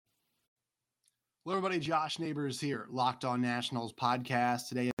Hello, everybody. Josh Neighbors here, Locked On Nationals podcast.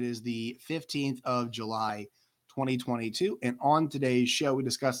 Today it is the 15th of July, 2022. And on today's show, we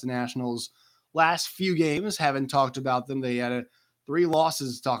discuss the Nationals' last few games. Haven't talked about them. They had three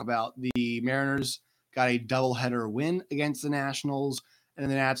losses to talk about. The Mariners got a doubleheader win against the Nationals, and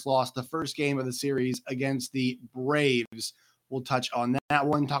the Nats lost the first game of the series against the Braves. We'll touch on that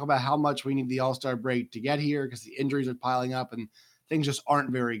one, talk about how much we need the All-Star break to get here because the injuries are piling up and things just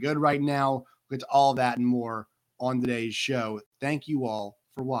aren't very good right now. We'll get to all that and more on today's show. Thank you all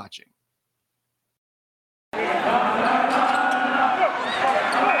for watching. You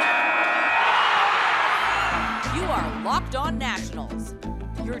are Locked On Nationals,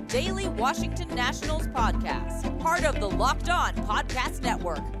 your daily Washington Nationals podcast, part of the Locked On Podcast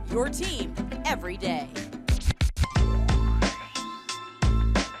Network, your team every day.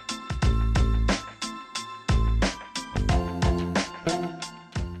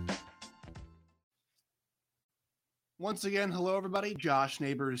 Once again, hello, everybody. Josh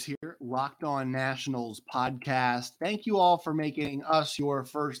Neighbors here, Locked On Nationals podcast. Thank you all for making us your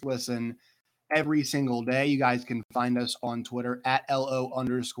first listen every single day. You guys can find us on Twitter at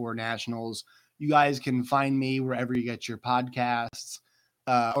LO_Nationals. You guys can find me wherever you get your podcasts,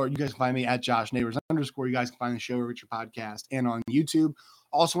 or you guys can find me at Josh Neighbors_. You guys can find the show wherever you get your podcast and on YouTube.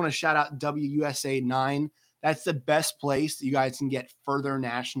 Also want to shout out WUSA 9. That's the best place that you guys can get further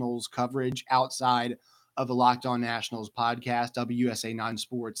Nationals coverage outside of the Locked On Nationals podcast. WUSA 9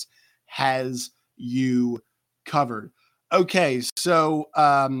 Sports has you covered. Okay, so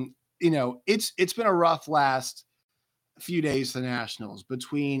it's been a rough last few days for the Nationals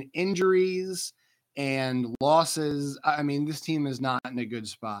between injuries and losses. I mean, this team is not in a good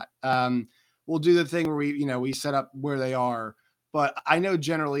spot. We'll do the thing where we set up where they are, but I know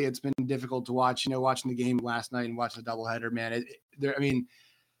generally it's been difficult to watch. Watching the game last night and watching the doubleheader, man.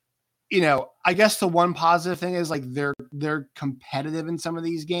 I guess the one positive thing is like they're competitive in some of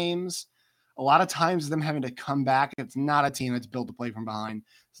these games. A lot of times them having to come back, it's not a team that's built to play from behind.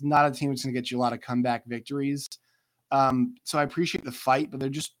 It's not a team that's going to get you a lot of comeback victories. So I appreciate the fight, but they're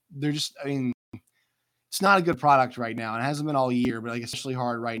just, it's not a good product right now. And it hasn't been all year, but especially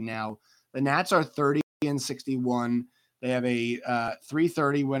hard right now. The Nats are 30-61. They have a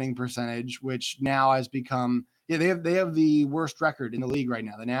 .330 winning percentage, which now has become, they have the worst record in the league right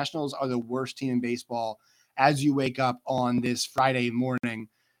now. The Nationals are the worst team in baseball as you wake up on this Friday morning.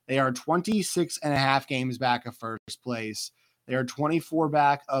 They are 26 and a half games back of first place. They are 24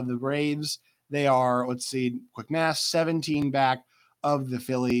 back of the Braves. They are, quick math, 17 back of the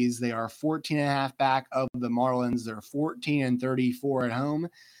Phillies. They are 14 and a half back of the Marlins. They're 14-34 at home,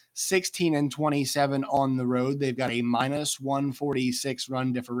 16-27 on the road. They've got a -146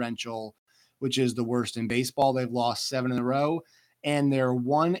 run differential, which is the worst in baseball. They've lost 7 in a row, and they're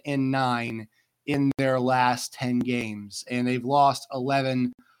 1-9 in their last 10 games. And they've lost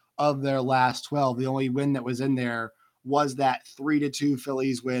 11 of their last 12. The only win that was in there was that 3-2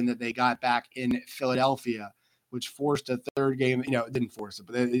 Phillies win that they got back in Philadelphia, which forced a third game. It didn't force it,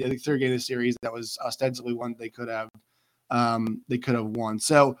 but the third game of the series that was ostensibly one they could have won.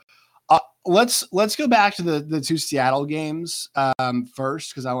 So let's go back to the two Seattle games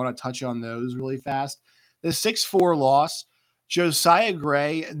first, because I want to touch on those really fast. The 6-4 loss, Josiah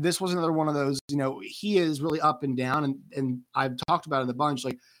Gray, this was another one of those, he is really up and down, and I've talked about it a bunch.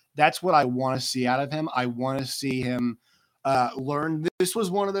 That's what I want to see out of him. I want to see him learn. This was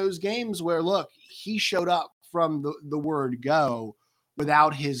one of those games where, look, he showed up from the word go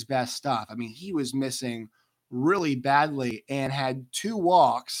without his best stuff. I mean, he was missing really badly and had 2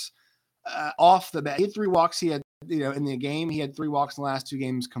 walks off the bat. He had 3 walks. He had, in the game, he had 3 walks in the last 2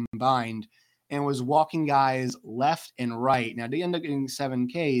 games combined and was walking guys left and right. Now, they ended up getting 7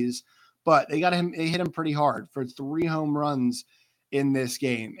 Ks, but they hit him pretty hard for 3 home runs in this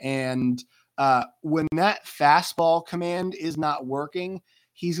game. And when that fastball command is not working,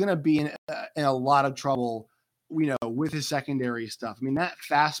 he's going to be in a lot of trouble, with his secondary stuff. I mean, that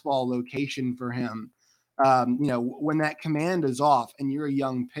fastball location for him, when that command is off and you're a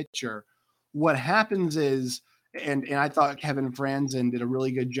young pitcher, what happens is, and I thought Kevin Franzen did a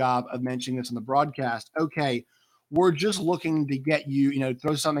really good job of mentioning this on the broadcast. Okay, we're just looking to get you,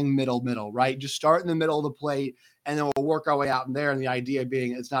 throw something middle, right? Just start in the middle of the plate, and then we'll work our way out in there. And the idea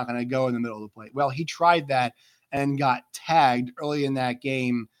being it's not going to go in the middle of the plate. Well, he tried that and got tagged early in that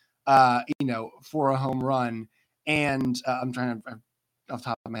game, for a home run. And off the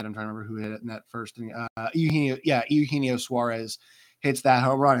top of my head, I'm trying to remember who hit it in that first thing. Eugenio Suarez hits that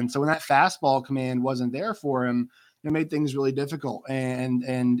home run. And so when that fastball command wasn't there for him, it made things really difficult. And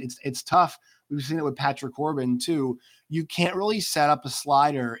it's tough. We've seen it with Patrick Corbin too. you can't really set up a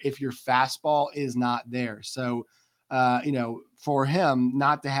slider if your fastball is not there. So, for him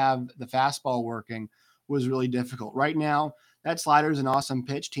not to have the fastball working was really difficult. Right now, that slider is an awesome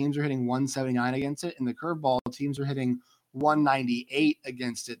pitch. Teams are hitting 179 against it, and the curveball teams are hitting 198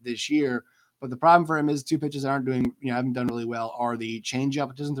 against it this year. But the problem for him is two pitches that aren't doing, haven't done really well are the changeup,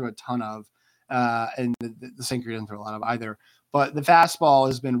 it doesn't throw a ton of, and the sinker doesn't throw a lot of either. But the fastball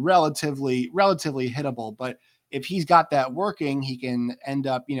has been relatively hittable. But if he's got that working, he can end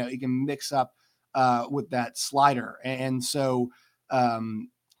up, he can mix up with that slider. And so,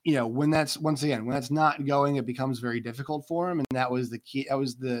 when that's not going, it becomes very difficult for him. And that was the key. That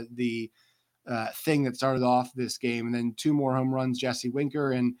was the thing that started off this game. And then 2 more home runs, Jesse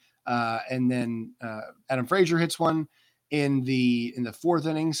Winker and then Adam Frazier hits one in the 4th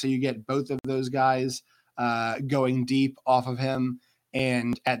inning. So you get both of those guys going deep off of him.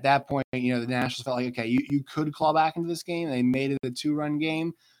 And at that point, the Nationals felt like, okay, you could claw back into this game. They made it a 2-run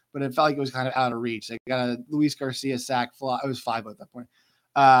game, but it felt like it was kind of out of reach. They got a Luis Garcia sac fly. It was 5 at that point.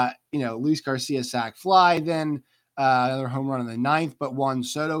 Luis Garcia sac fly, then another home run in the 9th, but Juan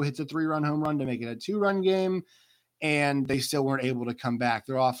Soto hits a 3-run home run to make it a 2-run game. And they still weren't able to come back.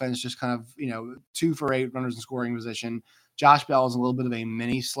 Their offense just kind of, 2 for 8 runners in scoring position. Josh Bell is a little bit of a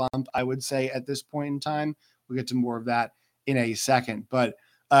mini slump, I would say, at this point in time. We'll get to more of that in a second. But,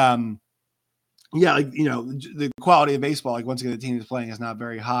 the quality of baseball, once again, the team is playing is not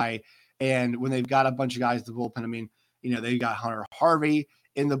very high. And when they've got a bunch of guys in the bullpen, they've got Hunter Harvey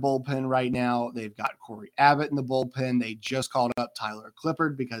in the bullpen right now. They've got Corey Abbott in the bullpen. They just called up Tyler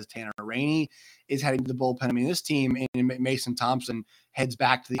Clippard because Tanner Rainey is heading to the bullpen. This team, and Mason Thompson heads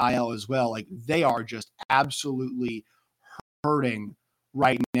back to the IL as well. They are just absolutely hurting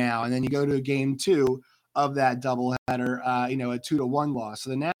right now. And then you go to game 2 of that doubleheader, a 2-1 loss. So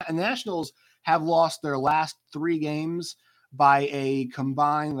the Nationals have lost their last 3 games by a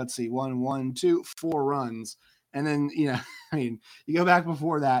combined, 4 runs. And then, you go back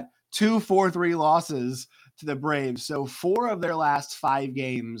before that, 2 4-3 losses to the Braves. So 4 of their last 5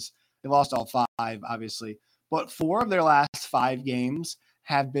 games, they've lost all 5, obviously, but 4 of their last 5 games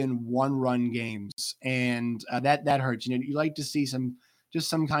have been 1-run games. And that hurts. You like to see some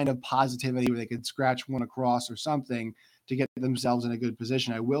kind of positivity where they could scratch one across or something to get themselves in a good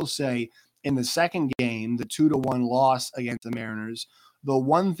position. I will say in the second game, the 2-1 loss against the Mariners, the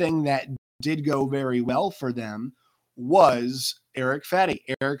one thing that did go very well for them was Eric Fedde.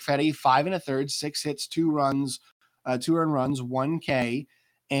 Eric Fedde, 5 1/3, 6 hits, 2 runs, 2 earned runs, 1 K.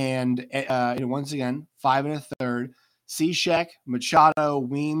 And once again, 5 1/3. Cishek, Machado,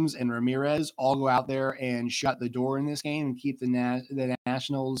 Weems, and Ramirez all go out there and shut the door in this game and keep the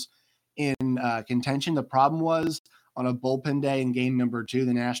Nationals in contention. The problem was on a bullpen day in game number 2,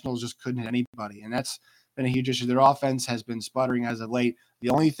 the Nationals just couldn't hit anybody. And that's been a huge issue. Their offense has been sputtering as of late. The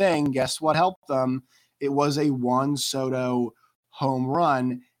only thing, guess what helped them? It was a Juan Soto home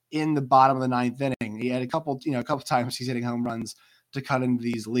run in the bottom of the 9th inning. He had a couple times he's hitting home runs to cut into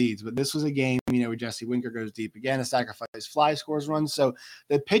these leads. But this was a game, where Jesse Winker goes deep again, a sacrifice fly, scores runs. So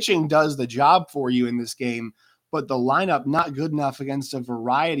the pitching does the job for you in this game, but the lineup not good enough against a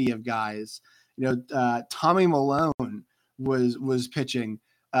variety of guys. Tommy Milone was pitching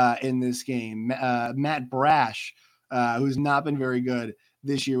in this game. Matt Brash, who's not been very good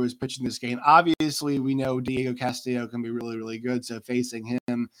this year, was pitching this game. Obviously, we know Diego Castillo can be really, really good, so facing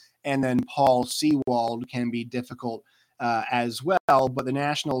him and then Paul Sewald can be difficult as well. But the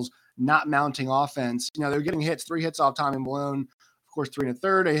Nationals not mounting offense. They're getting hits, 3 hits off Tommy Milone, of course, 3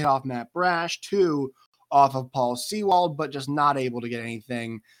 1/3, a hit off Matt Brash, 2 off of Paul Sewald, but just not able to get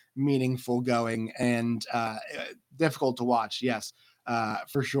anything meaningful going and difficult to watch. Yes,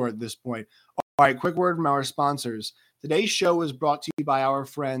 for sure at this point. All right, quick word from our sponsors. Today's show is brought to you by our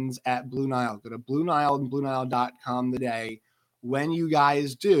friends at Blue Nile. Go to Blue Nile and BlueNile.com today. When you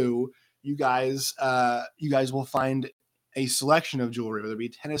guys do, you guys will find a selection of jewelry, whether it be a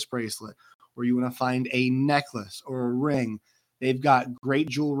tennis bracelet or you want to find a necklace or a ring. They've got great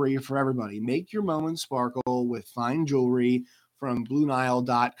jewelry for everybody. Make your moments sparkle with fine jewelry from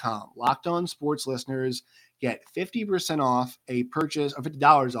BlueNile.com. Locked On Sports listeners get 50% off a purchase, or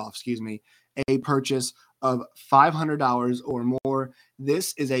 $50 off, a purchase of $500 or more.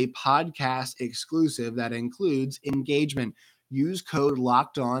 This is a podcast exclusive that includes engagement. Use code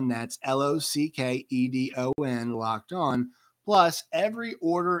Locked On. That's LOCKEDON, Locked On. Plus, every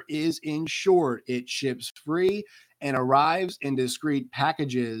order is insured. It ships free and arrives in discreet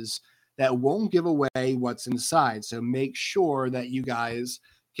packages that won't give away what's inside. So make sure that you guys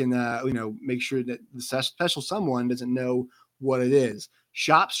can, make sure that the special someone doesn't know what it is.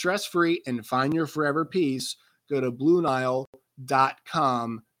 Shop stress-free and find your forever piece. go to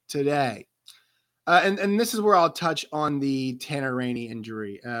BlueNile.com today. And this is where I'll touch on the Tanner Rainey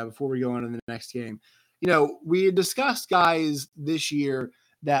injury before we go on to the next game. We had discussed guys this year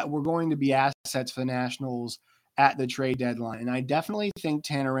that were going to be assets for the Nationals at the trade deadline. And I definitely think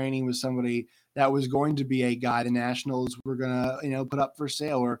Tanner Rainey was somebody that was going to be a guy the Nationals were going to, put up for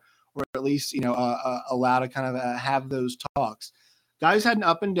sale or at least, allow to kind of have those talks. Guys had an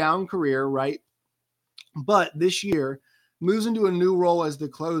up and down career, right? But this year moves into a new role as the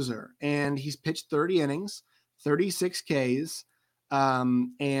closer, and he's pitched 30 innings, 36 Ks,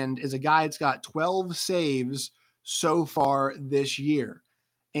 and is a guy that's got 12 saves so far this year.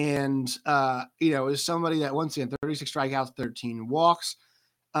 And, is somebody that, once again, 36 strikeouts, 13 walks,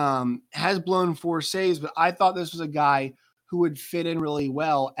 has blown 4 saves, but I thought this was a guy who would fit in really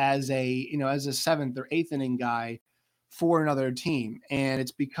well as a 7th or 8th inning guy for another team. And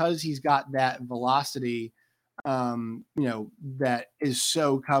it's because he's got that velocity, that is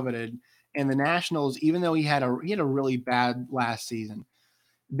so coveted. And the Nationals, even though he had a really bad last season,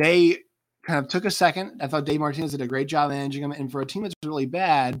 they kind of took a second. I thought Dave Martinez did a great job managing him. And for a team that's really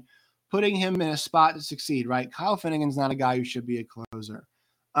bad, putting him in a spot to succeed, right? Kyle Finnegan's not a guy who should be a closer.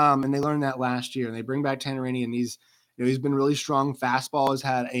 And they learned that last year. And they bring back Tanner Rainey, and he's been really strong. Fastball has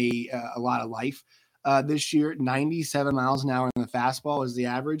had a lot of life this year. 97 miles an hour in the fastball is the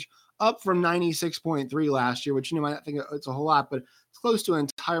average, up from 96.3 last year, which you might not think it's a whole lot, but it's close to an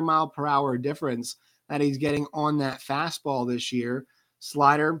entire mile per hour difference that he's getting on that fastball this year.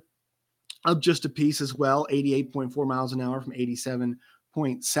 Slider up just a piece as well, 88.4 miles an hour from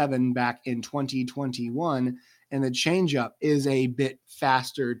 87.7 back in 2021. And the changeup is a bit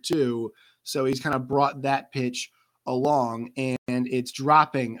faster too. So he's kind of brought that pitch along, and it's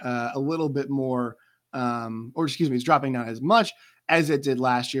dropping a little bit more, it's dropping not as much as it did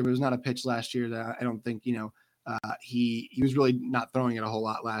last year, but it was not a pitch last year that I don't think, he was really not throwing it a whole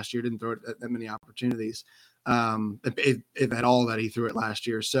lot last year, didn't throw it that many opportunities, if at all that he threw it last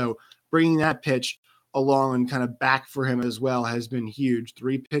year. So bringing that pitch along and kind of back for him as well has been huge.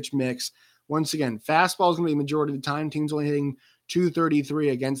 3-pitch mix. Once again, fastball is going to be the majority of the time. Teams only hitting 233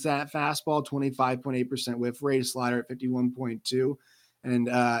 against that fastball, 25.8% whiff rate, slider at 51.2. And,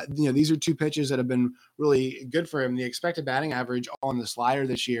 these are 2 pitches that have been really good for him. The expected batting average on the slider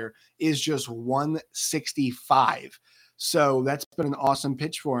this year is just 165. So that's been an awesome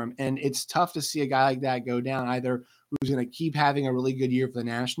pitch for him. And it's tough to see a guy like that go down, either who's going to keep having a really good year for the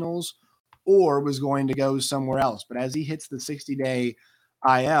Nationals or was going to go somewhere else. But as he hits the 60-day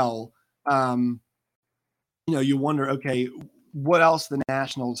IL, you wonder, okay, what else the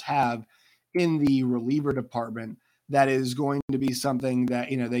Nationals have in the reliever department that is going to be something that,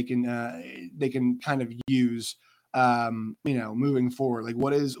 they can kind of use, moving forward. Like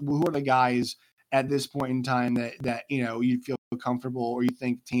who are the guys at this point in time that you feel comfortable or you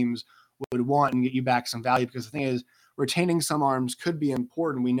think teams would want and get you back some value? Because the thing is, retaining some arms could be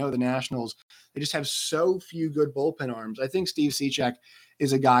important. We know the Nationals, they just have so few good bullpen arms. I think Steve Cishek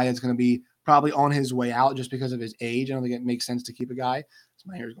is a guy that's going to be probably on his way out just because of his age. I don't think it makes sense to keep a guy.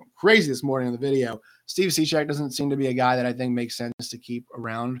 My hair is going crazy this morning on the video. Steve Cishek doesn't seem to be a guy that I think makes sense to keep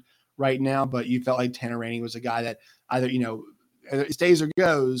around right now, but you felt like Tanner Rainey was a guy that either, either stays or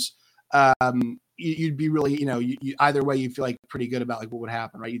goes. You'd be really, you either way, you feel like pretty good about like what would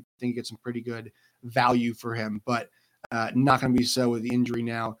happen, right? You think you get some pretty good value for him, but not going to be so with the injury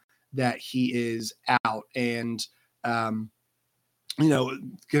now that he is out. And, will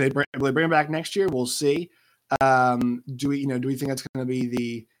they bring him back next year? We'll see. Do we think that's going to be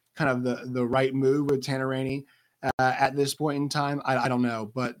the kind of the right move with Tanner Rainey at this point in time? I don't know,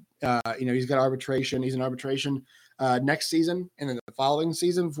 but he's got arbitration. He's in arbitration next season and then the following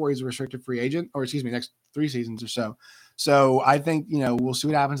season before he's a restricted free agent, next 3 seasons or so. So I think, we'll see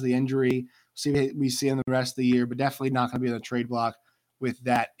what happens to the injury, see what we see in the rest of the year, but definitely not going to be on the trade block with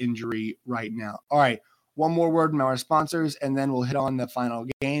that injury right now. All right. One more word from our sponsors, and then we'll hit on the final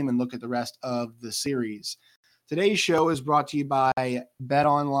game and look at the rest of the series. Today's show is brought to you by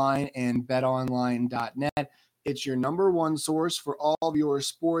BetOnline and BetOnline.net. It's your number one source for all of your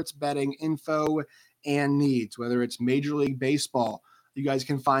sports betting info and needs, whether it's Major League Baseball. You guys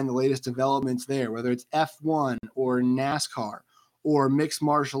can find the latest developments there, whether it's F1 or NASCAR or mixed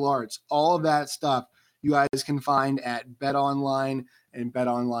martial arts. All of that stuff you guys can find at BetOnline and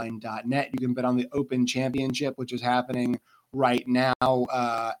BetOnline.net. You can bet on the Open Championship, which is happening right now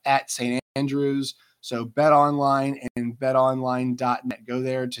at St. Andrews. So BetOnline and BetOnline.net. Go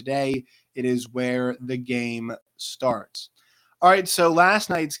there today. It is where the game starts. All right, so last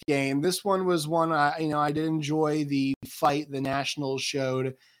night's game, this one was one I did enjoy the fight the Nationals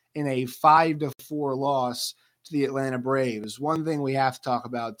showed in a 5-4 loss to the Atlanta Braves. One thing we have to talk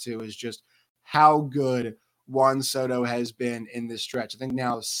about too is just how good Juan Soto has been in this stretch. I think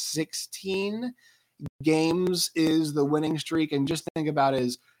now 16 games is the winning streak, and just think about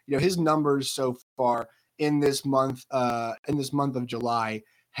his numbers so far in this month of July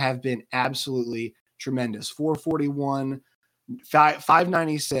have been absolutely tremendous. 441,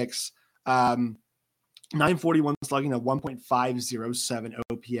 596, 941 slugging, a 1.507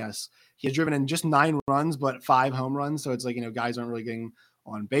 OPS. He has driven in just 9 runs, but 5 home runs. So it's like, guys aren't really getting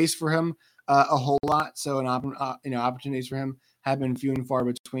on base for him a whole lot. So opportunities for him have been few and far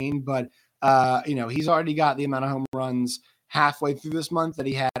between. But he's already got the amount of home runs halfway through this month that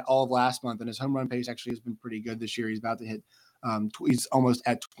he had all of last month, and his home run pace actually has been pretty good this year. He's about to hit, he's almost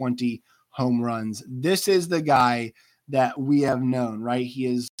at 20 home runs. This is the guy that we have known, right? He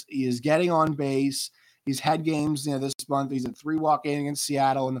is getting on base. He's had games, this month. He's a 3-walk game against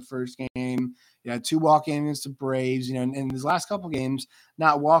Seattle in the first game. 2-walk game against the Braves. And in his last couple games,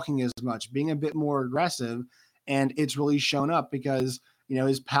 not walking as much, being a bit more aggressive, and it's really shown up because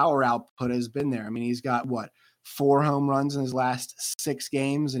his power output has been there. I mean, he's got 4 home runs in his last 6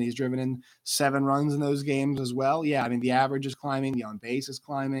 games, and he's driven in 7 runs in those games as well. Yeah, I mean, the average is climbing, the on base is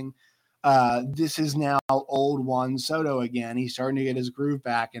climbing. This is now old Juan Soto again. He's starting to get his groove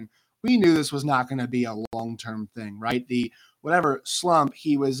back, and we knew this was not going to be a long-term thing, right? The whatever slump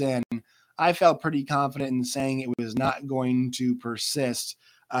he was in, I felt pretty confident in saying it was not going to persist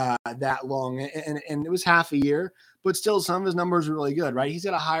that long, and it was half a year, but still some of his numbers are really good, right? He's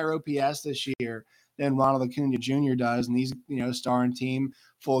got a higher OPS this year than Ronald Acuna Jr. does, and he's starring team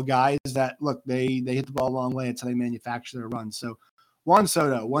full of guys that look, they hit the ball a long way. It's how they manufacture their runs. So Juan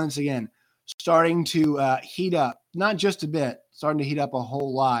Soto once again starting to heat up, not just a bit, starting to heat up a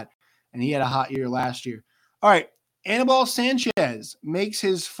whole lot, and he had a hot year last year. All right, Anibal Sanchez makes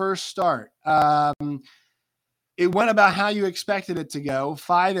his first start. It went about how you expected it to go.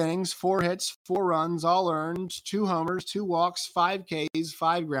 5 innings, 4 hits, 4 runs, all earned, 2 homers, 2 walks, 5 Ks,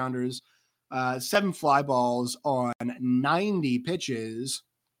 5 grounders, 7 fly balls on 90 pitches.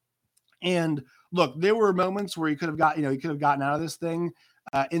 And look, there were moments where he could have gotten out of this thing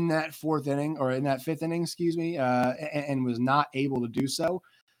in that 4th inning, or in that 5th inning, and was not able to do so.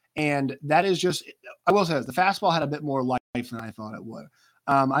 And that is just, I will say this, the fastball had a bit more life than I thought it would.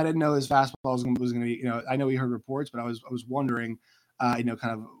 I didn't know his fastball was going to be, I know we heard reports, but I was wondering, kind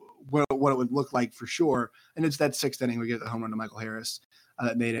of what it would look like for sure. And it's that 6th inning we get the home run to Michael Harris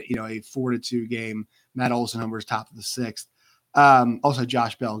that made it, a 4-2 game. Matt Olson homers top of the 6th. Also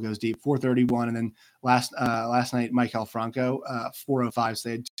Josh Bell goes deep, 431. And then last night, Maikel Franco, 405. So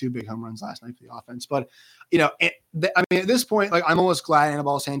they had 2 big home runs last night for the offense. But, at this point, I'm almost glad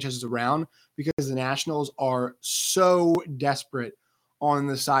Anibal Sanchez is around, because the Nationals are so desperate on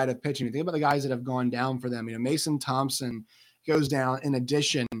the side of pitching. You think about the guys that have gone down for them. Mason Thompson goes down in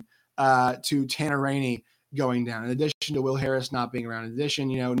addition to Tanner Rainey going down, in addition to Will Harris not being around. In addition,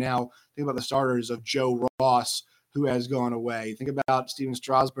 now think about the starters of Joe Ross, who has gone away. Think about Steven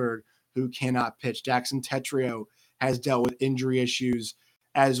Strasburg, who cannot pitch. Jackson Tetrio has dealt with injury issues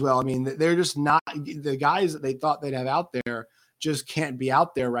as well. I mean, they're just not the guys that they thought they'd have out there, just can't be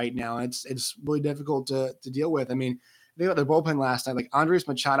out there right now. It's really difficult to deal with. I mean, think about their bullpen last night, like Andres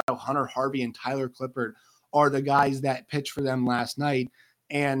Machado, Hunter Harvey, and Tyler Clippard are the guys that pitched for them last night.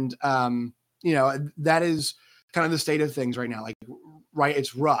 And, that is kind of the state of things right now. Right,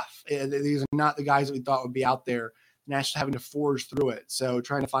 it's rough. These are not the guys that we thought would be out there. Nash having to forge through it. So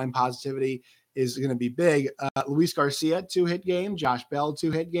trying to find positivity is going to be big. Luis Garcia, 2-hit game. Josh Bell,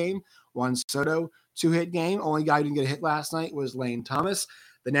 2-hit game. Juan Soto, 2-hit game. Only guy who didn't get a hit last night was Lane Thomas.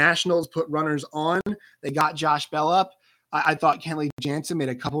 The Nationals put runners on. They got Josh Bell up. I thought Kenley Jansen made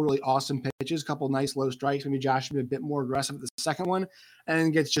a couple really awesome pitches, a couple nice low strikes. Maybe Josh should be a bit more aggressive at the second one, and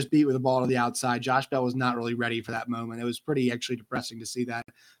then gets just beat with a ball to the outside. Josh Bell was not really ready for that moment. It was pretty actually depressing to see that,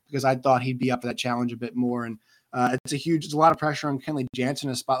 because I thought he'd be up for that challenge a bit more. And it's a lot of pressure on Kenley Jansen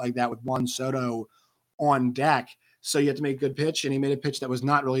in a spot like that with Juan Soto on deck. So you have to make a good pitch, and he made a pitch that was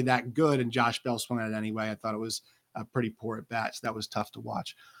not really that good, and Josh Bell swung at it anyway. I thought it was pretty poor at bat, so that was tough to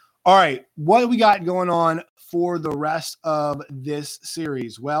watch. All right, what do we got going on for the rest of this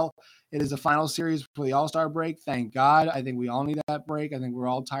series? Well, it is the final series for the All-Star break. Thank God. I think we all need that break. I think we're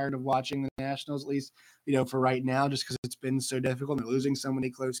all tired of watching the Nationals, at least, for right now, just because it's been so difficult. They're losing so many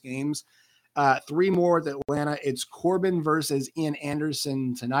close games. 3 more at Atlanta. It's Corbin versus Ian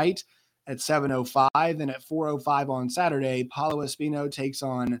Anderson tonight at 7:05. Then at 4:05 on Saturday, Paulo Espino takes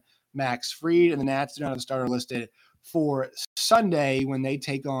on Max Fried, and the Nats do not have a starter listed for Sunday when they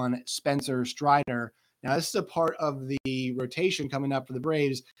take on Spencer Strider Now, this is a part of the rotation coming up for the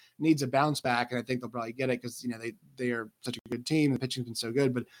Braves, needs a bounce back, and I think they'll probably get it because, they are such a good team. The pitching's been so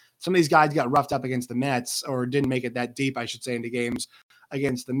good, but some of these guys got roughed up against the Mets, or didn't make it that deep, I should say, into games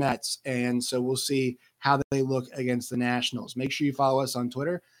against the Mets. And so we'll see how they look against the Nationals. Make sure you follow us on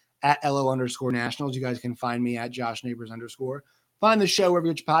Twitter at @LO_Nationals. You guys can find me at @JoshNeighbors_. Find the show wherever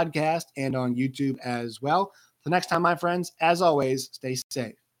you get your podcast and on YouTube as well. Till next time, my friends, as always, stay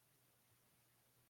safe.